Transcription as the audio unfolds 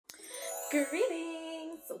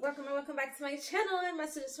Greetings! Welcome and welcome back to my channel and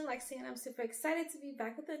Messages from Lexi, and I'm super excited to be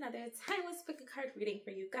back with another timeless book card reading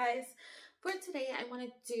for you guys. For today, I want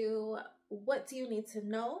to do What Do You Need to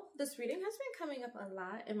Know? This reading has been coming up a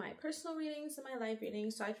lot in my personal readings and my live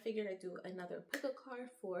readings, so I figured I'd do another book card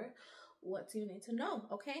for What Do You Need to Know,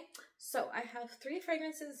 okay? So I have 3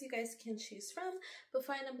 fragrances you guys can choose from.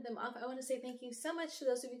 Before I number them off, I want to say thank you so much to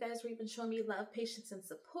those of you guys who have been showing me love, patience, and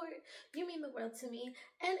support. You mean the world to me.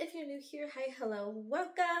 And if you're new here, hi, hello,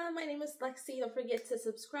 welcome. My name is Lexi. Don't forget to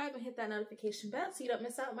subscribe and hit that notification bell so you don't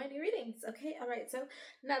miss out on my new readings, okay? All right, so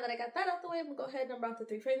now that I got that out the way, I'm going to go ahead and number off the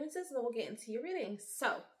 3 fragrances and then we'll get into your readings.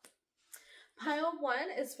 So, pile 1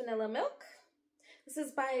 is Vanilla Milk. This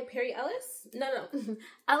is by Perry Ellis. No.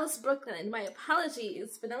 Alice Brooklyn. My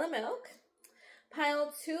apologies. Vanilla Milk.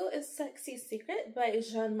 Pile 2 is Sexy Secret by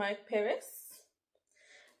Jean-Marc Paris.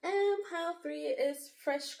 And pile 3 is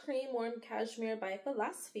Fresh Cream Warm Cashmere by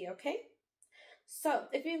Philosophy, okay? So,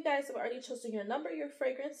 if you guys have already chosen your number, your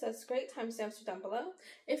fragrance, that's great. Timestamps are down below.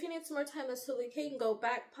 If you need some more time, that's totally okay. You can go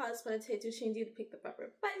back, pause, meditate, do change you to pick the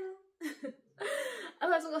proper file.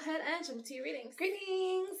 Let's go ahead and jump into your readings.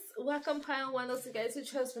 Greetings! Welcome, pile 1. Those of you guys who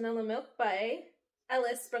chose Vanilla Milk by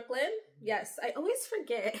Alice Brooklyn. Yes, I always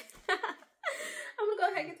forget. I'm gonna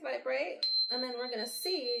go ahead and get to vibrate, and then we're gonna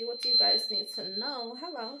see what you guys need to know.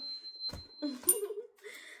 Hello.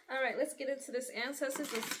 Alright, let's get into this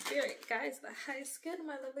Ancestors and Spirit. Guys, the highest good,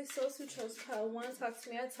 my lovely souls who chose pile 1. Talk to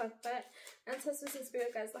me, I talk back. Ancestors and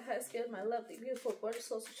Spirit, guys, the highest good, my lovely, beautiful, gorgeous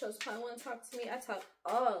souls who chose pile 1. Talk to me, I talk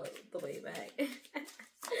all the way back.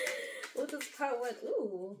 What does pile 1?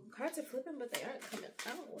 Ooh, cards are flipping, but they aren't coming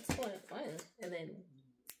out. What's going on? And then,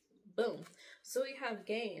 boom. So we have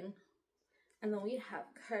gain, and then we have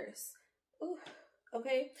curse. Ooh,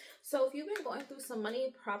 okay. So if you've been going through some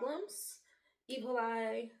money problems, evil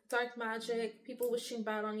eye, dark magic, people wishing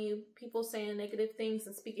bad on you, people saying negative things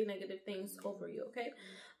and speaking negative things over you, okay?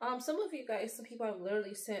 Some of you guys, some people have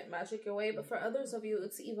literally sent magic your way, but for others of you,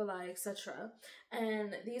 it's evil eye, etc.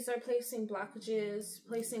 And these are placing blockages,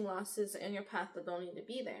 placing losses in your path that don't need to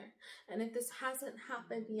be there. And if this hasn't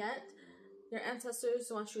happened yet, your ancestors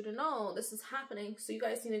want you to know this is happening. So you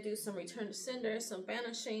guys need to do some return to sender, some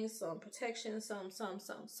banishing, some protection, some,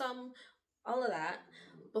 all of that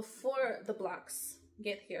before the blocks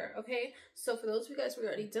get here, okay? So for those of you guys who are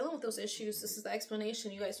already dealing with those issues, this is the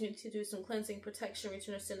explanation. You guys need to do some cleansing, protection,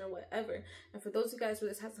 return to sender, whatever. And for those of you guys where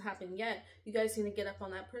this hasn't happened yet, you guys need to get up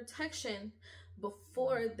on that protection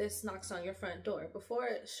before this knocks on your front door, before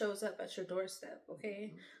it shows up at your doorstep,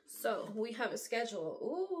 okay? So we have a schedule.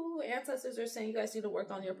 Ooh, ancestors are saying you guys need to work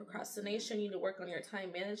on your procrastination, you need to work on your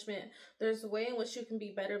time management. There's a way in which you can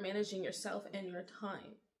be better managing yourself and your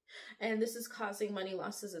time. And this is causing money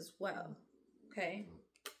losses as well, okay?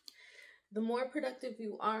 The more productive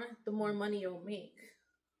you are, the more money you'll make.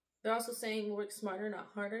 They're also saying work smarter, not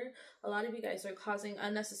harder. A lot of you guys are causing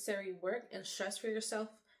unnecessary work and stress for yourself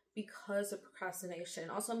because of procrastination.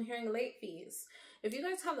 Also, I'm hearing late fees. If you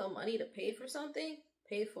guys have the money to pay for something,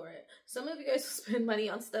 pay for it. Some of you guys spend money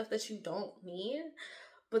on stuff that you don't need,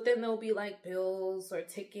 but then there'll be like bills or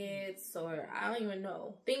tickets or I don't even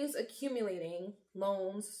know. Things accumulating,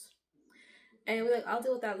 loans. And you're like, I'll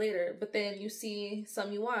deal with that later. But then you see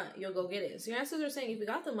something you want, you'll go get it. So your ancestors are saying, if you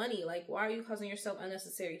got the money, like, why are you causing yourself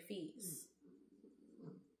unnecessary fees?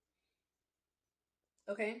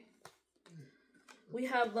 Okay? We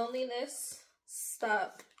have loneliness,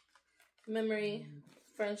 stop, memory,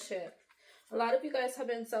 friendship. A lot of you guys have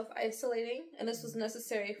been self-isolating, and this was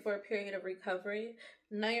necessary for a period of recovery.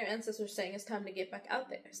 Now your ancestors are saying it's time to get back out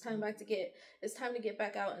there. It's time to get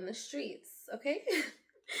back out in the streets, okay?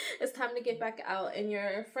 It's time to get back out in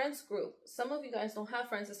your friends group. Some of you guys don't have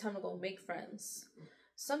friends. It's time to go make friends.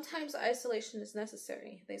 Sometimes isolation is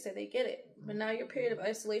necessary. They say they get it. But now your period of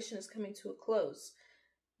isolation is coming to a close.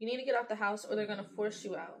 You need to get out the house or they're going to force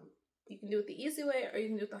you out. You can do it the easy way or you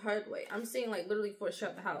can do it the hard way. I'm saying like literally force you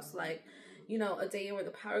out the house. Like, you know, a day where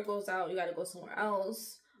the power goes out, you got to go somewhere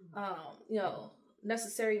else. You know,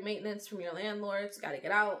 necessary maintenance from your landlords, got to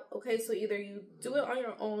get out. Okay, so either you do it on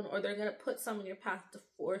your own or they're going to put some in your path to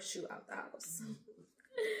force you out the house.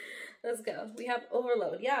 Let's go. We have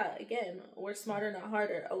overload. Yeah, again, work smarter, not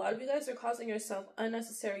harder. A lot of you guys are causing yourself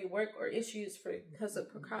unnecessary work or issues because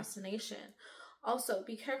of procrastination. Also,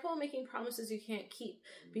 be careful of making promises you can't keep.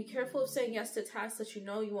 Be careful of saying yes to tasks that you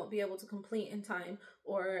know you won't be able to complete in time.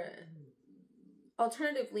 Or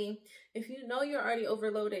alternatively, if you know you're already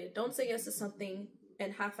overloaded, don't say yes to something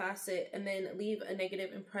and half-ass it and then leave a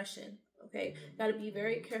negative impression. Okay, got to be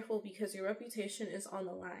very careful because your reputation is on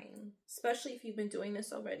the line, especially if you've been doing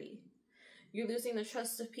this already. You're losing the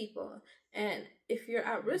trust of people. And if you're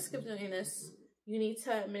at risk of doing this, you need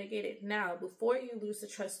to mitigate it now before you lose the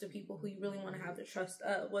trust of people who you really want to have the trust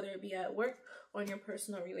of, whether it be at work or in your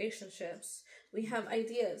personal relationships. We have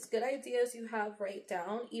ideas. Good ideas you have, write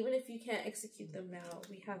down. Even if you can't execute them now,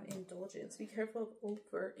 we have indulgence. Be careful of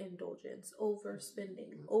overindulgence,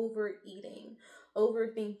 overspending, overeating,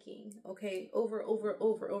 overthinking, okay?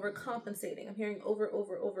 Overcompensating. I'm hearing over.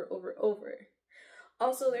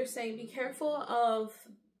 Also, they're saying be careful of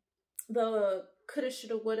the coulda,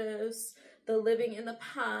 shoulda, wouldas, the living in the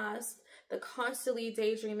past, the constantly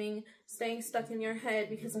daydreaming, staying stuck in your head,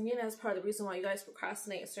 because again, that's part of the reason why you guys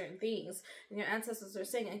procrastinate certain things. And your ancestors are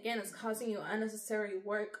saying, again, it's causing you unnecessary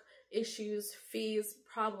work, issues, fees,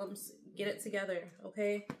 problems. Get it together,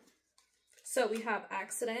 okay? So we have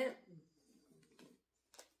accident.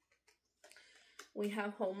 We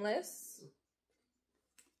have homeless.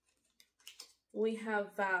 We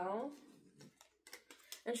have vow.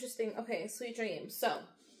 Interesting. Okay, sweet dreams. So,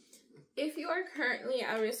 if you are currently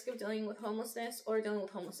at risk of dealing with homelessness or dealing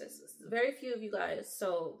with homelessness, very few of you guys,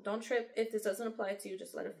 so don't trip. If this doesn't apply to you,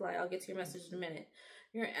 just let it fly. I'll get to your message in a minute.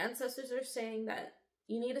 Your ancestors are saying that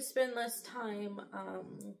you need to spend less time,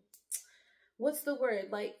 what's the word?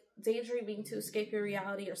 Like daydreaming to escape your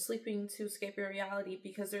reality or sleeping to escape your reality,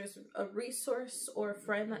 because there's a resource or a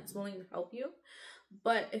friend that's willing to help you.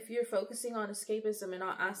 But if you're focusing on escapism and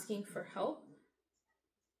not asking for help,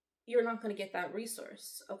 you're not going to get that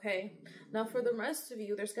resource, okay? Now, for the rest of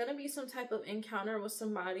you, there's going to be some type of encounter with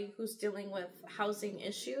somebody who's dealing with housing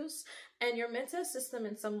issues, and you're meant to assist them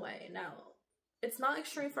in some way. Now, it's not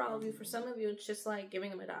extreme for all of you. For some of you, it's just like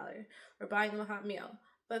giving them $1 or buying them a hot meal.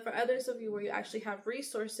 But for others of you where you actually have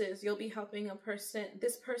resources, you'll be helping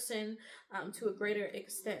this person to a greater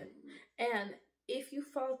extent. And if you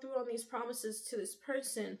follow through on these promises to this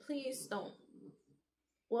person, please don't.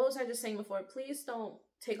 What was I just saying before? Please don't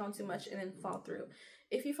take on too much and then fall through.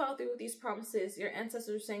 If you follow through with these promises, your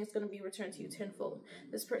ancestors are saying it's going to be returned to you tenfold.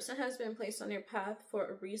 This person has been placed on your path for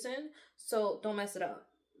a reason, so don't mess it up.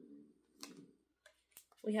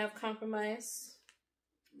 We have compromise,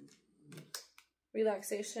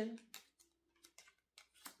 relaxation.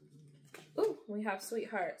 Ooh, we have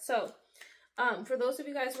sweetheart. So, for those of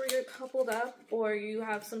you guys where you're coupled up or you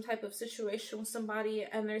have some type of situation with somebody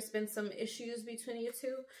and there's been some issues between you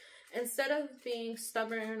two, instead of being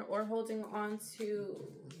stubborn or holding on to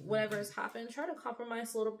whatever has happened, try to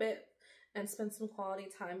compromise a little bit and spend some quality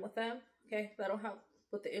time with them, okay? That'll help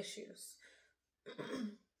with the issues.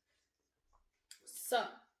 So,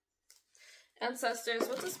 ancestors,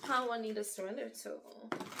 what does Pile 1 need to surrender to?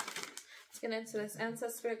 Let's get into this.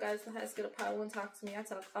 Ancestor Spirit Guides, the highest good of Pile 1, talk to me. I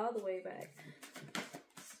talk all the way back.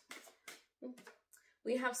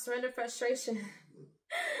 We have surrender frustration.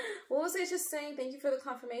 What was I just saying? Thank you for the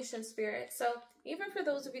confirmation, Spirit. So, even for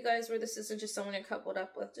those of you guys where this isn't just someone you're coupled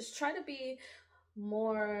up with, just try to be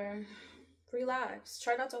more relaxed.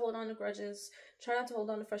 Try not to hold on to grudges. Try not to hold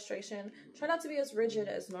on to frustration. Try not to be as rigid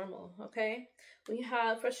as normal, okay? We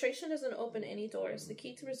have frustration doesn't open any doors. The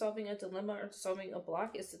key to resolving a dilemma or solving a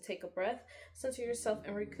block is to take a breath, center yourself,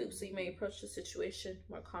 and recoup so you may approach the situation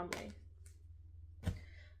more calmly.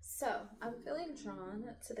 So, I'm feeling drawn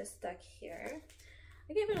to this deck here.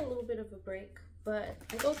 I gave it a little bit of a break, but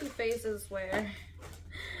I go through phases where,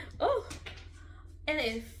 oh, and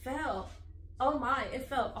it fell. Oh my, it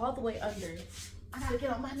fell all the way under. I gotta get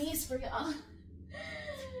on my knees for y'all.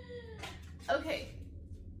 Okay,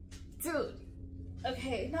 dude.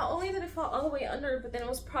 Okay, not only did it fall all the way under, but then it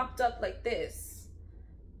was propped up like this.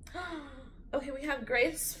 Okay, we have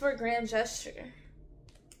grace for grand gesture.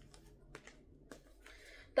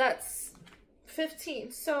 That's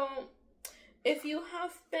 15. So, if you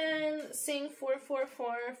have been seeing 444,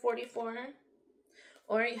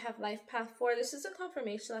 or you have life path 4, this is a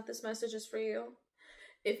confirmation that this message is for you.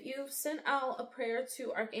 If you've sent out a prayer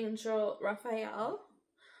to Archangel Raphael,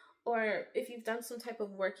 or if you've done some type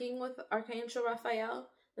of working with Archangel Raphael,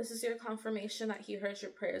 this is your confirmation that he heard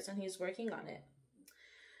your prayers and he's working on it.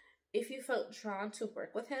 If you felt drawn to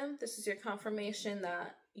work with him, this is your confirmation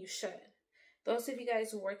that you should. Those of you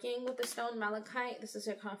guys working with the stone malachite, this is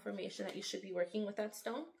your confirmation that you should be working with that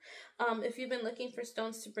stone. If you've been looking for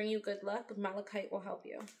stones to bring you good luck, malachite will help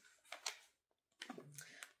you.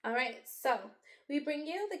 All right, so we bring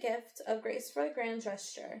you the gift of grace for a grand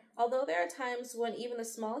gesture. Although there are times when even the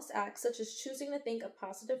smallest act, such as choosing to think a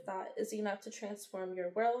positive thought, is enough to transform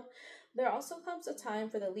your world, there also comes a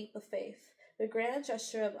time for the leap of faith. the grand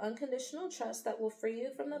gesture of unconditional trust that will free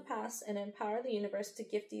you from the past and empower the universe to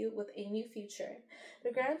gift you with a new future.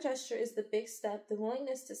 The grand gesture is the big step, the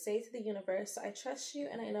willingness to say to the universe, I trust you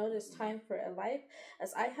and I know it is time for a life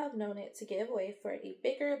as I have known it to give way for a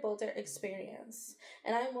bigger, bolder experience.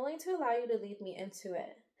 And I am willing to allow you to lead me into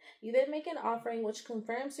it. You then make an offering which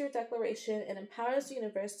confirms your declaration and empowers the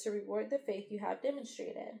universe to reward the faith you have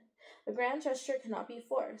demonstrated. The grand gesture cannot be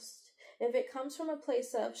forced. If it comes from a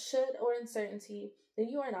place of should or uncertainty, then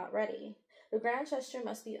you are not ready. The grand gesture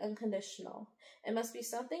must be unconditional. It must be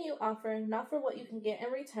something you offer, not for what you can get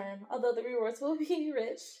in return, although the rewards will be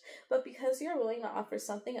rich, but because you are willing to offer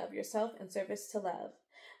something of yourself in service to love.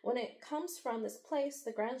 When it comes from this place,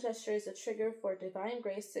 the grand gesture is a trigger for divine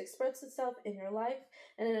grace to express itself in your life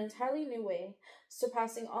in an entirely new way,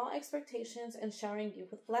 surpassing all expectations and showering you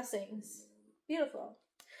with blessings. Beautiful.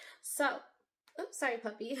 So, oops, sorry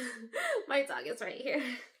puppy. My dog is right here.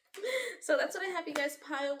 So that's what I have, you guys.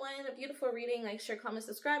 Pile one, a beautiful reading. Like, share, comment,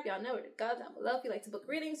 subscribe. Y'all know where to go down below if you like to book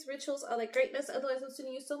readings, rituals, all that greatness. Otherwise, I'm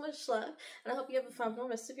sending you so much love, and I hope you have a phenomenal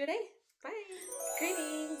rest of your day. Bye.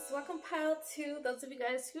 Greetings. Welcome, pile two. Those of you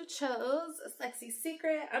guys who chose a sexy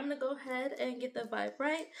secret, I'm going to go ahead and get the vibe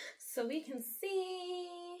right so we can see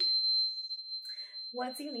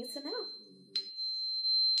what you need to know.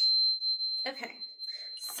 Okay.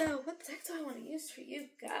 So what deck do I want to use for you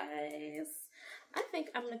guys? I think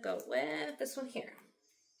I'm going to go with this one here.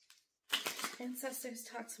 Ancestors,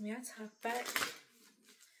 talk to me. I talk back.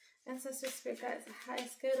 Ancestors, spirit guides, the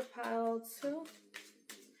highest good of pile two.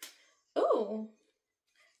 Ooh.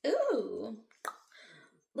 Ooh.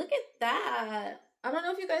 Look at that. I don't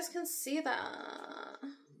know if you guys can see that.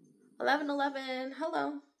 1111.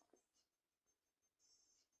 Hello.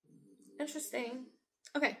 Interesting.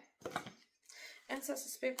 Okay. Ancestor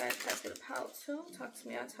spirit guide, pass it a pile two. Talk to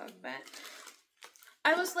me, I talk back.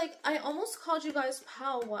 I was like, I almost called you guys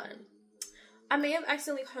pile one. I may have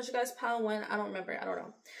accidentally called you guys pile one. I don't remember. I don't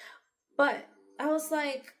know. But I was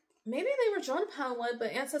like, maybe they were drawn to pile one,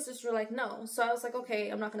 but ancestors were like, no. So I was like, okay,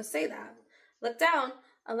 I'm not going to say that. Look down,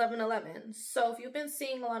 1111. So if you've been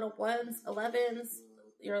seeing a lot of 1s, 11s,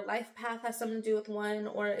 your life path has something to do with 1,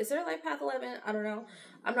 or is there a life path 11? I don't know.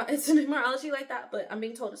 I'm not into numerology like that, but I'm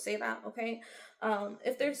being told to say that, okay?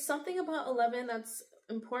 If there's something about 11 that's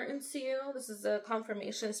important to you, this is a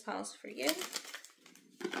confirmation spouse for you.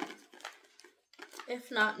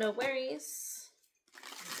 If not, no worries.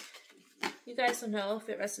 You guys will know if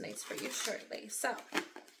it resonates for you shortly. So,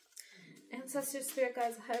 ancestors, spirit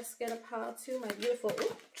guides, let's get a pile two, my beautiful.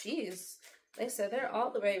 Oh, jeez. They said they're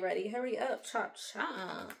all the way ready. Hurry up, chop,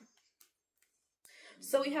 chop.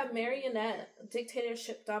 So we have marionette,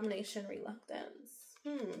 dictatorship, domination, reluctance.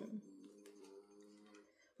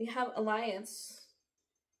 We have alliance.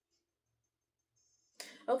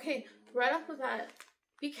 Okay, right off the bat,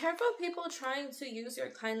 be careful of people trying to use your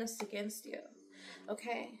kindness against you.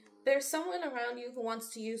 Okay, there's someone around you who wants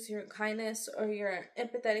to use your kindness or your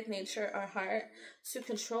empathetic nature or heart to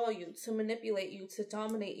control you, to manipulate you, to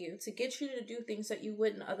dominate you, to get you to do things that you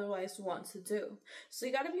wouldn't otherwise want to do. So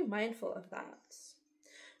you got to be mindful of that.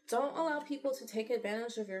 Don't allow people to take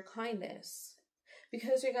advantage of your kindness,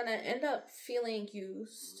 because you're going to end up feeling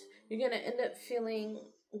used. You're going to end up feeling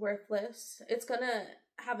worthless. It's going to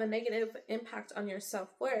have a negative impact on your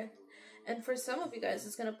self-worth. And for some of you guys,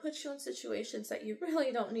 it's going to put you in situations that you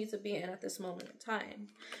really don't need to be in at this moment in time.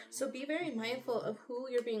 So be very mindful of who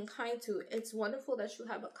you're being kind to. It's wonderful that you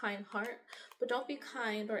have a kind heart, but don't be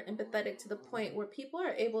kind or empathetic to the point where people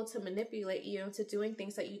are able to manipulate you into doing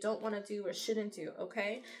things that you don't want to do or shouldn't do,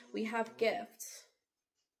 okay? We have gifts.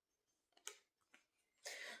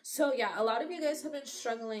 So yeah, a lot of you guys have been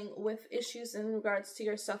struggling with issues in regards to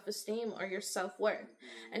your self-esteem or your self-worth.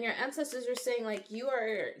 And your ancestors are saying, like, you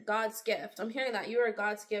are God's gift. I'm hearing that. You are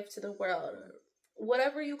God's gift to the world.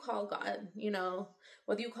 Whatever you call God, you know,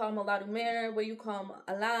 whether you call him Aladumer, whether you call him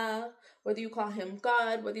Allah, whether you call him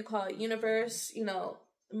God, whether you call it universe, you know,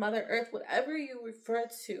 Mother Earth, whatever you refer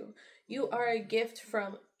to, you are a gift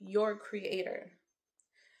from your creator.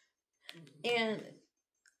 And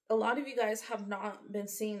a lot of you guys have not been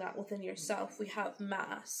seeing that within yourself. We have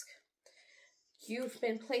mask. You've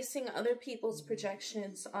been placing other people's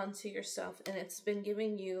projections onto yourself, and it's been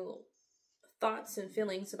giving you thoughts and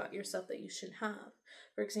feelings about yourself that you shouldn't have.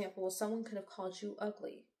 For example, someone could have called you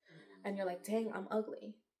ugly, and you're like, dang, I'm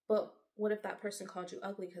ugly. But what if that person called you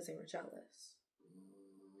ugly because they were jealous?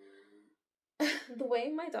 The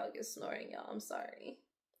way my dog is snoring, y'all, I'm sorry.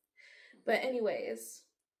 But anyways,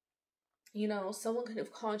 you know, someone could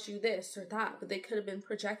have called you this or that, but they could have been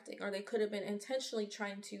projecting, or they could have been intentionally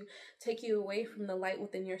trying to take you away from the light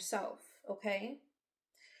within yourself, okay?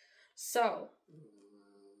 So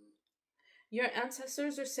your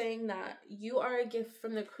ancestors are saying that you are a gift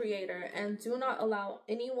from the Creator, and do not allow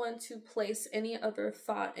anyone to place any other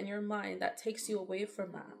thought in your mind that takes you away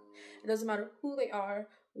from that. It doesn't matter who they are,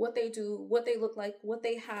 what they do, what they look like, what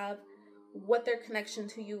they have, what their connection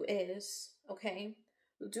to you is, okay?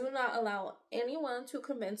 Do not allow anyone to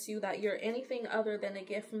convince you that you're anything other than a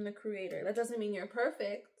gift from the Creator. That doesn't mean you're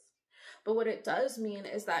perfect. But what it does mean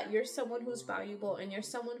is that you're someone who's valuable, and you're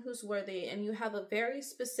someone who's worthy, and you have a very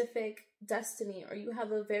specific destiny, or you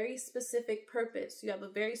have a very specific purpose. You have a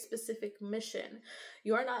very specific mission.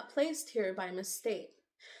 You are not placed here by mistake.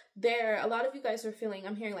 A lot of you guys are feeling,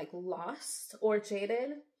 I'm hearing like lost or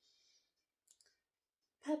jaded.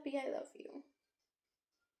 Puppy, I love you.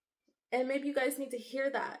 And maybe you guys need to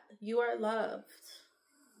hear that. You are loved.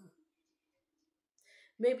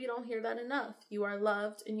 Maybe you don't hear that enough. You are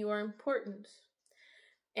loved and you are important.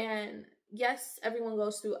 And yes, everyone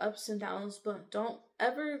goes through ups and downs, but don't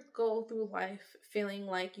ever go through life feeling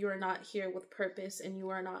like you are not here with purpose and you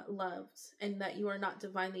are not loved and that you are not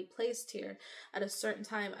divinely placed here at a certain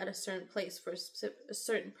time, at a certain place for a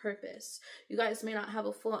certain purpose. You guys may not have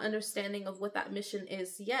a full understanding of what that mission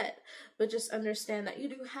is yet, but just understand that you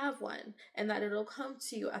do have one and that it'll come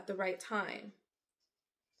to you at the right time.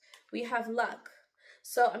 We have luck.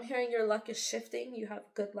 So I'm hearing your luck is shifting. You have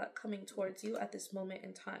good luck coming towards you at this moment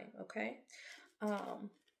in time, okay?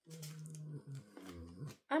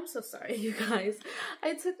 I'm so sorry, you guys.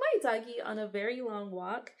 I took my doggy on a very long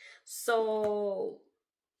walk, so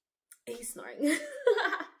he's snoring.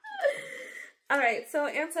 All right, so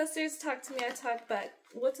ancestors, talk to me, I talk back.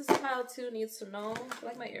 What does pile 2 needs to know? I feel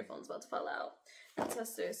like my earphone's about to fall out.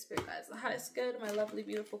 Ancestors, spirit guides, the highest good, my lovely,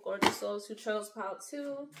 beautiful, gorgeous souls who chose pile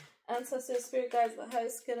 2. Ancestors, spirit guides, the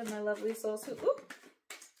highest good, and my lovely souls who... Ooh.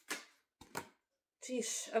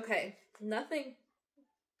 Jeesh. Okay. Nothing.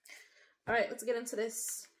 All right, let's get into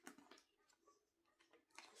this.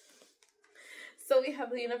 So we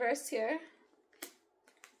have the universe here.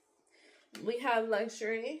 We have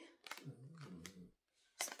luxury.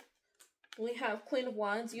 We have Queen of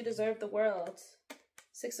Wands. You deserve the world.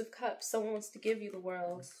 6 of Cups. Someone wants to give you the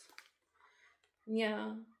world.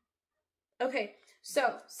 Yeah. Okay.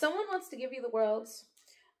 So, someone wants to give you the world.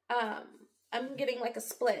 I'm getting like a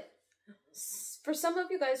split. For some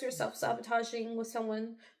of you guys, you're self-sabotaging with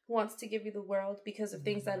someone who wants to give you the world because of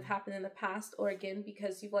things that have happened in the past, or again,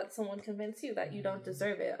 because you've let someone convince you that you don't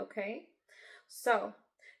deserve it, okay? So,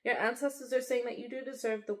 your ancestors are saying that you do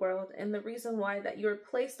deserve the world, and the reason why that you're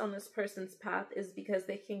placed on this person's path is because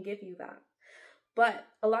they can give you that. But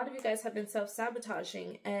a lot of you guys have been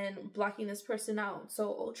self-sabotaging and blocking this person out.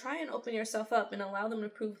 So try and open yourself up and allow them to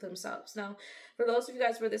prove themselves. Now, for those of you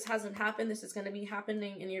guys where this hasn't happened, this is going to be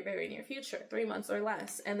happening in your very near future, 3 months or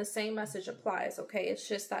less. And the same message applies, okay? It's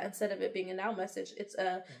just that instead of it being a now message, it's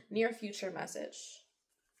a near future message.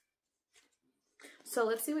 So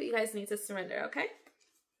let's see what you guys need to surrender, okay?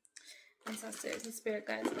 Ancestors and spirit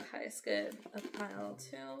guides, the highest good of pile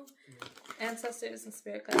 2. Ancestors and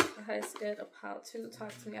spirit guides, the highest good of pile 2.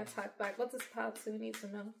 Talk to me, I talk back. What does pile 2 need to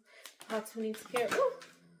know? Pile 2 needs to hear.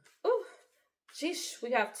 Ooh, ooh, sheesh,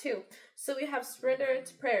 we have 2. So we have surrender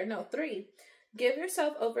to prayer. No, 3. Give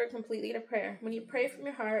yourself over completely to prayer. When you pray from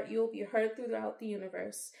your heart, you will be heard throughout the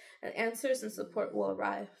universe, and answers and support will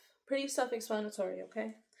arrive. Pretty self-explanatory,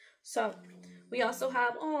 okay? So we also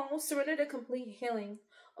have, surrender to complete healing.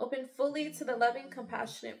 Open fully to the loving,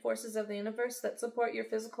 compassionate forces of the universe that support your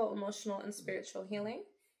physical, emotional, and spiritual healing.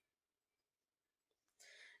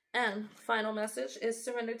 And final message is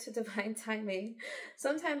surrender to divine timing.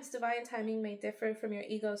 Sometimes divine timing may differ from your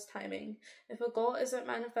ego's timing. If a goal isn't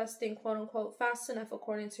manifesting quote-unquote fast enough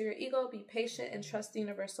according to your ego, be patient and trust the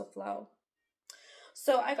universal flow.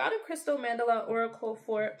 So I got a crystal mandala oracle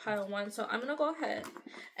for pile 1, so I'm going to go ahead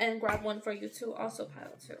and grab one for you too, also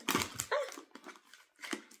pile 2.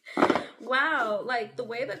 Wow, like the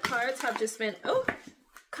way the cards have just been,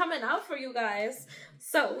 coming out for you guys.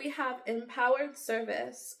 So we have empowered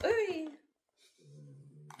service. Ooh.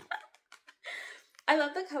 I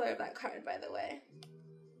love the color of that card, by the way.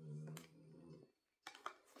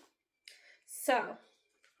 So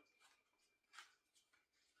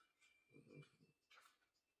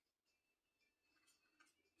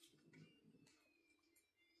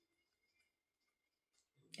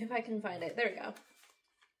if I can find it, there we go.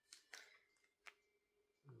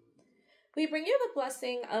 We bring you the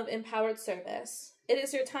blessing of empowered service. It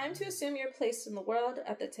is your time to assume your place in the world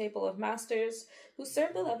at the table of masters who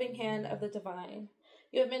serve the loving hand of the divine.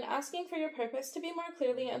 You have been asking for your purpose to be more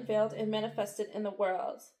clearly unveiled and manifested in the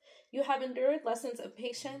world. You have endured lessons of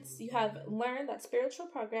patience. You have learned that spiritual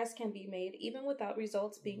progress can be made even without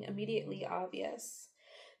results being immediately obvious.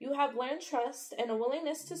 You have learned trust and a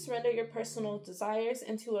willingness to surrender your personal desires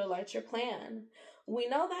into a larger plan. We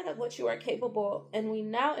know that of what you are capable, and we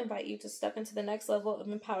now invite you to step into the next level of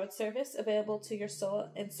empowered service available to your soul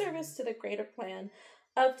in service to the greater plan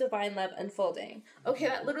of divine love unfolding. Okay,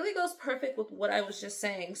 that literally goes perfect with what I was just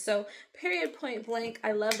saying. So, period, point blank.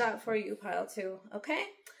 I love that for you, pile 2. Okay?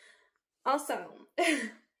 Also,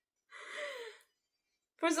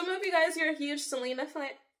 for some of you guys, you're huge Selena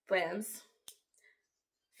fans.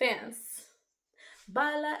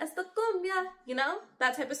 Baila esta cumbia. You know?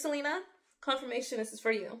 That type of Selena. Confirmation, this is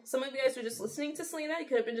for you. Some of you guys were just listening to Selena. You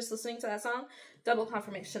could have been just listening to that song. Double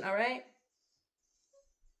confirmation, all right?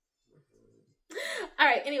 All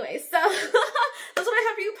right, anyway, so that's what I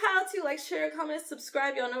have for you, pal. To like, share, comment,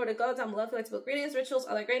 subscribe. Y'all know where to go down below if you like to book readings, rituals,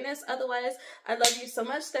 all that greatness. Otherwise, I love you so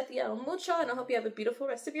much. Te amo mucho, and I hope you have a beautiful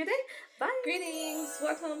rest of your day. Bye. Greetings.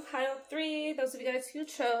 Welcome, pile 3. Those of you guys who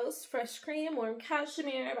chose Fresh Cream, Warm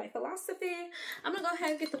Cashmere by Philosophy. I'm going to go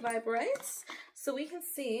ahead and get the vibe right so we can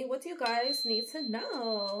see what you guys need to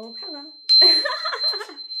know. Hello.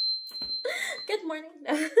 Good morning.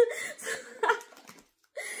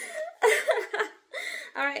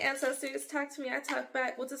 All right, ancestors, talk to me. I talk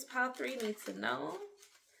back. What does pile 3 need to know?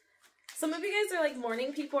 Some of you guys are like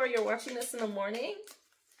morning people, or you're watching this in the morning.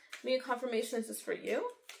 Me a confirmation, this is for you.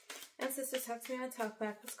 Ancestors, talk to me. I talk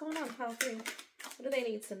back. What's going on, pile 3? What do they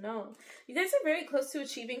need to know? You guys are very close to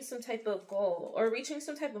achieving some type of goal or reaching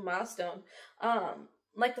some type of milestone.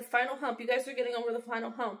 Like the final hump. You guys are getting over the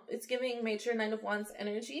final hump. It's giving major 9 of Wands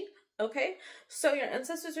energy. Okay, so your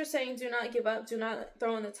ancestors are saying do not give up, do not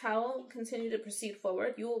throw in the towel, continue to proceed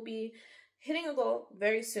forward. You will be hitting a goal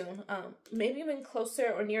very soon, maybe even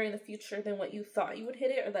closer or near in the future than what you thought you would hit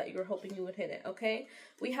it or that you were hoping you would hit it, okay?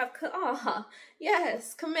 We have,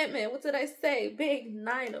 yes, commitment. What did I say? Big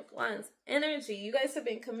 9 of Wands energy. You guys have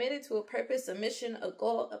been committed to a purpose, a mission, a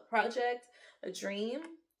goal, a project, a dream.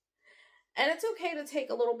 And it's okay to take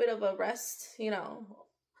a little bit of a rest, you know,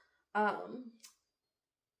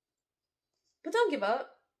 but don't give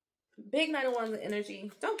up. Big 9 of Wands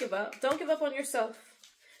energy. Don't give up. Don't give up on yourself.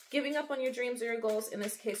 Giving up on your dreams or your goals in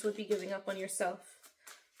this case would be giving up on yourself.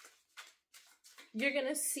 You're going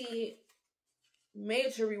to see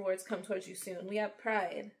major rewards come towards you soon. We have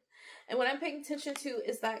pride. And what I'm paying attention to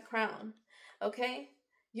is that crown. Okay?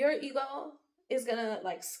 Your ego is going to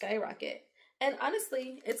like skyrocket. And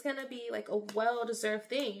honestly, it's going to be like a well-deserved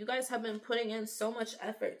thing. You guys have been putting in so much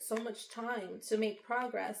effort, so much time to make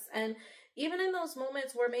progress. And even in those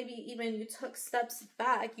moments where maybe even you took steps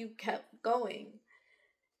back, you kept going.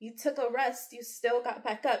 You took a rest, you still got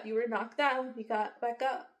back up. You were knocked down, you got back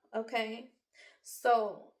up, okay?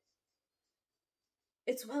 So,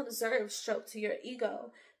 it's well-deserved stroke to your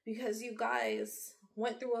ego because you guys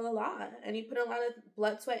went through a lot and you put a lot of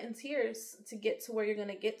blood, sweat, and tears to get to where you're going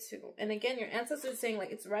to get to. And again, your ancestors are saying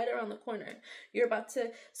like it's right around the corner. You're about to,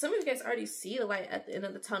 some of you guys already see the light at the end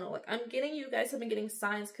of the tunnel. Like I'm getting, you guys have been getting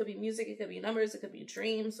signs. It could be music, it could be numbers, it could be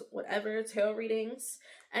dreams, whatever, tarot readings.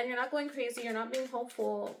 And you're not going crazy, you're not being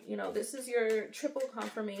hopeful. You know, this is your triple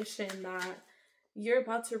confirmation that you're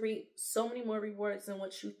about to reap so many more rewards than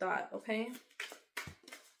what you thought, okay?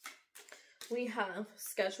 We have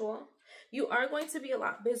schedule. You are going to be a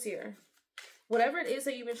lot busier. Whatever it is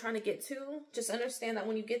that you've been trying to get to, just understand that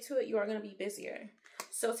when you get to it, you are going to be busier.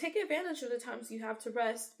 So take advantage of the times you have to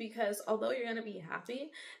rest because although you're going to be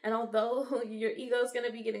happy and although your ego is going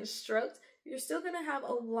to be getting stroked, you're still going to have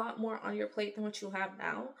a lot more on your plate than what you have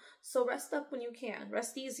now. So rest up when you can.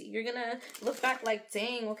 Rest easy. You're going to look back like,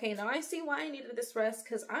 dang, okay, now I see why I needed this rest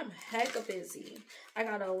because I'm hecka busy. I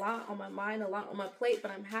got a lot on my mind, a lot on my plate, but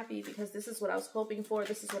I'm happy because this is what I was hoping for.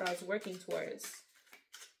 This is what I was working towards.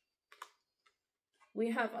 We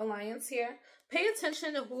have alliance here. Pay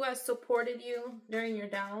attention to who has supported you during your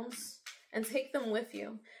downs and take them with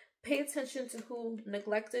you. Pay attention to who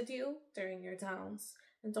neglected you during your downs.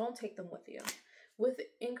 And don't take them with you. With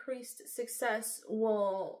increased success,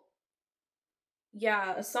 well,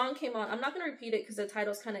 yeah, a song came on. I'm not going to repeat it because the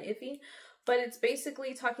title's kind of iffy. But it's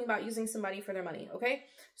basically talking about using somebody for their money, okay?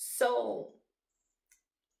 So,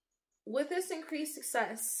 with this increased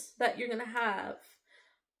success that you're going to have,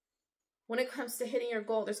 when it comes to hitting your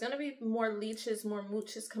goal, there's going to be more leeches, more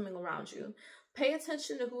mooches coming around you. Pay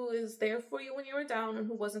attention to who is there for you when you were down and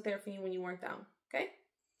who wasn't there for you when you weren't down, okay?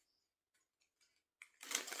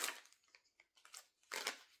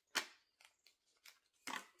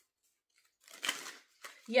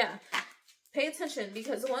 Yeah, pay attention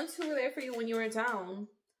because the ones who were there for you when you were down,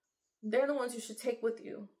 they're the ones you should take with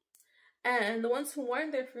you. And the ones who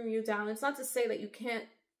weren't there for you down, it's not to say that you can't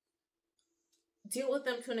deal with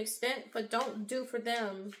them to an extent, but don't do for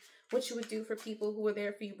them what you would do for people who were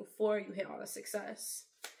there for you before you hit all the success.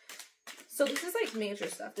 So this is like major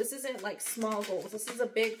stuff. This isn't like small goals. This is a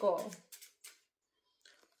big goal.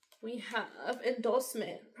 We have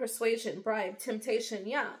endorsement, persuasion, bribe, temptation.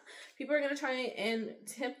 Yeah, people are going to try and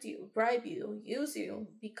tempt you, bribe you, use you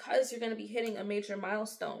because you're going to be hitting a major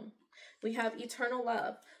milestone. We have eternal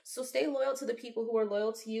love. So stay loyal to the people who are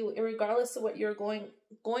loyal to you, regardless of what you're going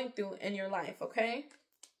through in your life, okay?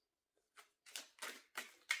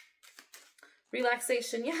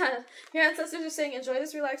 Relaxation. Yeah, your ancestors are saying enjoy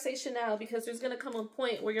this relaxation now, because there's going to come a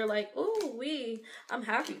point where you're like, ooh, I'm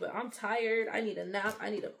happy, but I'm tired. I need a nap. I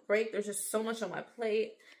need a break. There's just so much on my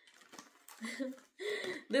plate.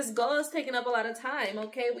 This goal is taking up a lot of time,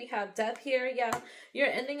 okay? We have death here. Yeah, you're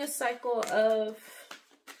ending a cycle of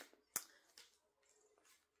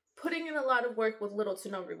putting in a lot of work with little to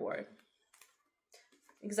no reward.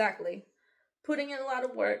 Exactly. Putting in a lot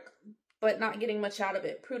of work, but not getting much out of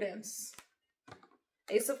it. Prudence.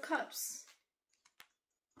 Ace of Cups.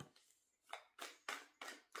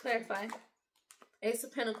 Clarify. Ace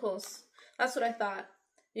of Pentacles. That's what I thought.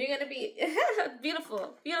 You're going to be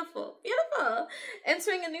beautiful, beautiful, beautiful.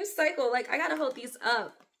 Entering a new cycle. Like, I got to hold these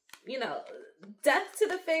up. You know, death to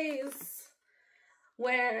the phase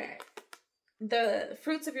where the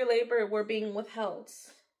fruits of your labor were being withheld.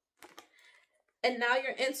 And now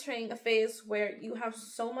you're entering a phase where you have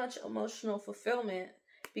so much emotional fulfillment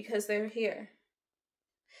because they're here.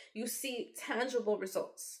 You see tangible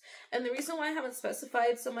results. And the reason why I haven't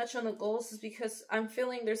specified so much on the goals is because I'm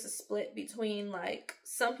feeling there's a split between, like,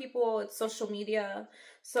 some people it's social media,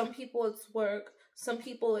 some people it's work, some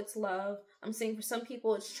people it's love. I'm seeing for some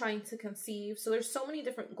people it's trying to conceive. So there's so many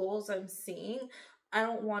different goals I'm seeing. I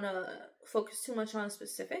don't want to focus too much on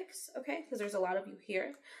specifics, okay? Because there's a lot of you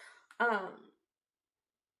here.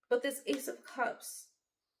 But this Ace of Cups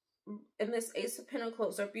and this Ace of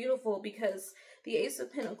Pentacles are beautiful because the Ace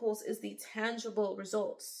of Pentacles is the tangible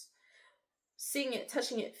results. Seeing it,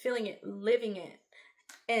 touching it, feeling it, living it,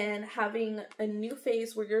 and having a new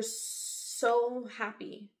phase where you're so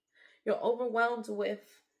happy. You're overwhelmed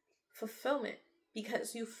with fulfillment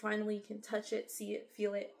because you finally can touch it, see it,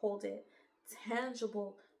 feel it, hold it.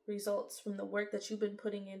 Tangible results from the work that you've been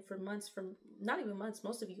putting in for months, from not even months,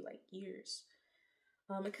 most of you like years.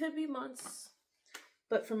 It could be months,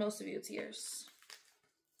 but for most of you it's years.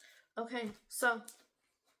 Okay, so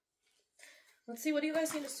let's see, what do you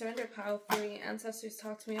guys need to surrender, Pile 3? Ancestors,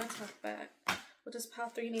 talk to me, I talk back. What does Pile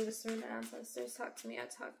 3 need to surrender? Ancestors, talk to me, I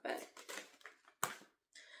talk back.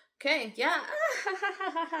 Okay, yeah.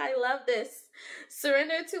 I love this.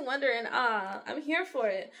 Surrender to wonder and awe. I'm here for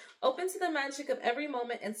it. Open to the magic of every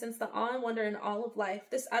moment and sense the awe and wonder in all of life.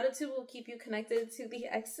 This attitude will keep you connected to the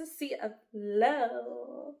ecstasy of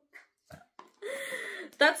love.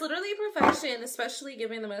 That's literally perfection, especially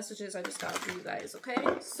given the messages I just got for you guys,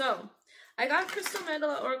 okay? So, I got Crystal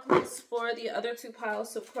Mandala Oracles for the other two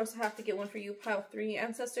piles, so of course I have to get one for you, Pile 3.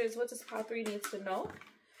 Ancestors, what does Pile 3 need to know?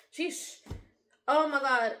 Sheesh. Oh my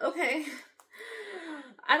god, okay.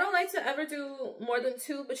 I don't like to ever do more than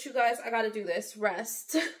 2, but you guys, I gotta do this.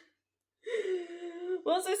 Rest.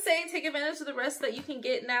 What was I saying? Take advantage of the rest that you can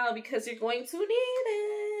get now because you're going to need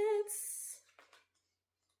it.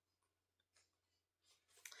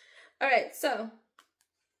 Alright, so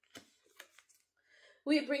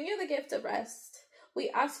we bring you the gift of rest. We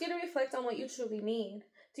ask you to reflect on what you truly need.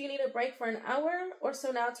 Do you need a break for an hour or so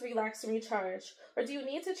now to relax and recharge? Or do you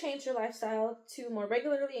need to change your lifestyle to more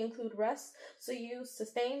regularly include rest so you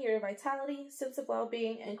sustain your vitality, sense of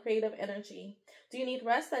well-being, and creative energy? Do you need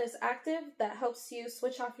rest that is active, that helps you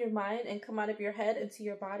switch off your mind and come out of your head into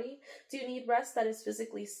your body? Do you need rest that is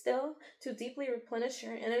physically still to deeply replenish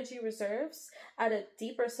your energy reserves at a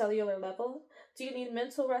deeper cellular level? Do you need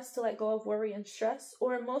mental rest to let go of worry and stress,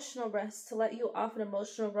 or emotional rest to let you off an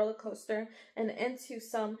emotional roller coaster and into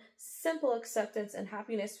some simple acceptance and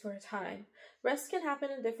happiness for a time? Rest can happen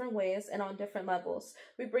in different ways and on different levels.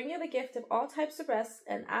 We bring you the gift of all types of rest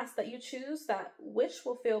and ask that you choose that which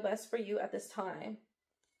will feel best for you at this time.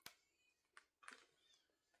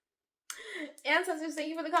 Ancestors, thank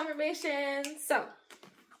you for the confirmation. So,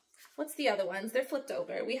 what's the other ones? They're flipped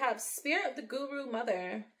over. We have Spirit of the Guru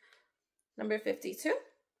Mother. Number 52.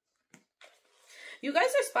 You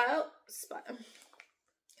guys are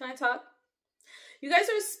Can I talk? You guys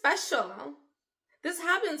are special. This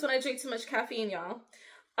happens when I drink too much caffeine, y'all.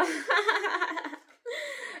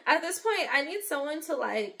 At this point, I need someone to,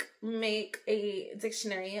 like, make a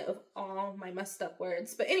dictionary of all my messed up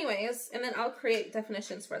words. But anyways, and then I'll create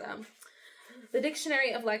definitions for them. The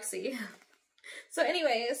dictionary of Lexi. So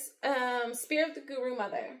anyways, Spirit of the Guru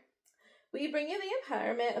Mother. We bring you the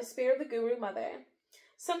empowerment of Spirit of the Guru Mother.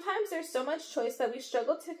 Sometimes there's so much choice that we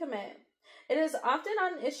struggle to commit. It is often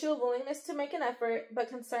not an issue of willingness to make an effort, but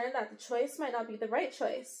concern that the choice might not be the right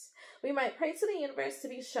choice. We might pray to the universe to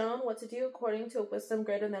be shown what to do according to a wisdom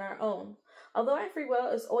greater than our own. Although our free will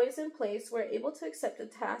is always in place, we're able to accept a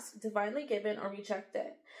task divinely given or reject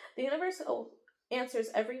it. The universe answers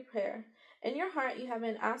every prayer. In your heart, you have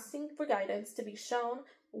been asking for guidance to be shown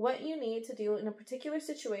what you need to do in a particular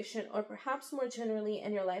situation, or perhaps more generally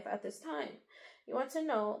in your life at this time. You want to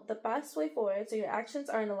know the best way forward so your actions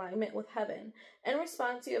are in alignment with heaven. In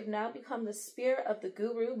response, you have now become the Spirit of the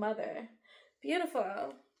Guru Mother.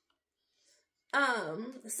 Beautiful.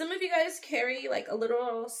 Some of you guys carry like a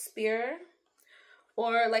literal spear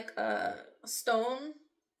or like a stone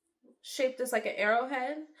shaped as like an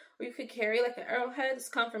arrowhead, or you could carry like an arrowhead. It's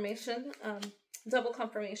confirmation, double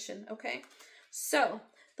confirmation, okay? So,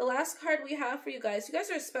 the last card we have for you guys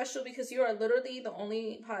are special because you are literally the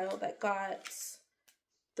only pile that got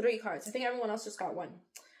 3 cards. I think everyone else just got 1.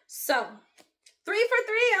 So, 3 for 3.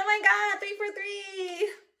 Oh my God, 3 for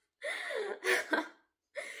 3.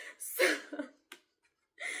 So,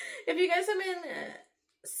 if you guys have been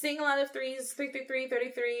seeing a lot of 3s, 333,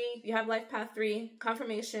 33, you have life path 3,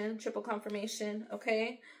 confirmation, triple confirmation,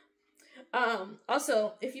 okay?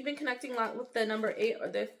 Also, if you've been connecting a lot with the number 8, or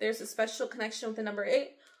there's a special connection with the number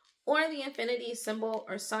 8, or the infinity symbol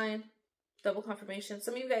or sign, double confirmation.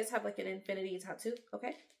 Some of you guys have like an infinity tattoo,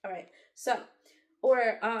 okay? All right. So,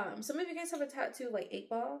 or some of you guys have a tattoo like 8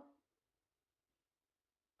 ball.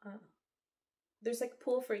 There's like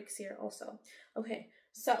pool freaks here also. Okay,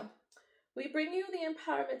 so we bring you the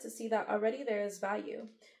empowerment to see that already there is value.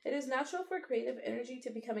 It is natural for creative energy to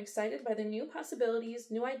become excited by the new possibilities,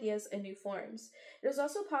 new ideas, and new forms. It is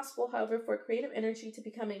also possible, however, for creative energy to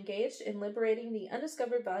become engaged in liberating the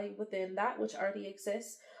undiscovered value within that which already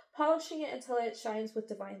exists, polishing it until it shines with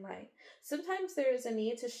divine light. Sometimes there is a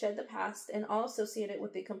need to shed the past and all associated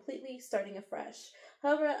with it completely, starting afresh.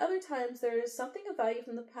 However, at other times, there is something of value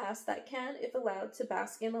from the past that can, if allowed to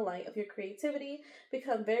bask in the light of your creativity,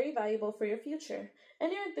 become very valuable for your future.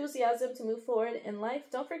 In your enthusiasm to move forward in life,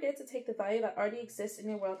 don't forget to take the value that already exists in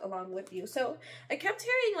your world along with you. So, I kept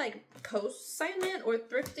hearing, like, co-signment or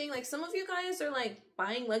thrifting. Like, some of you guys are, like,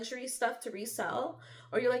 buying luxury stuff to resell,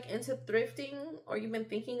 or you're, like, into thrifting, or you've been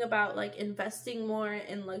thinking about, like, investing more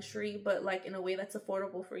in luxury, but, like, in a way that's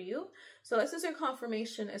affordable for you. So this is your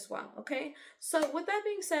confirmation as well, okay? So with that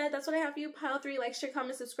being said, that's what I have for you. Pile 3, like, share,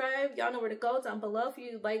 comment, subscribe. Y'all know where to go down below if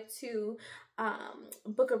you'd like to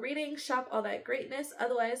book a reading, shop, all that greatness.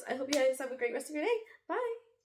 Otherwise, I hope you guys have a great rest of your day. Bye.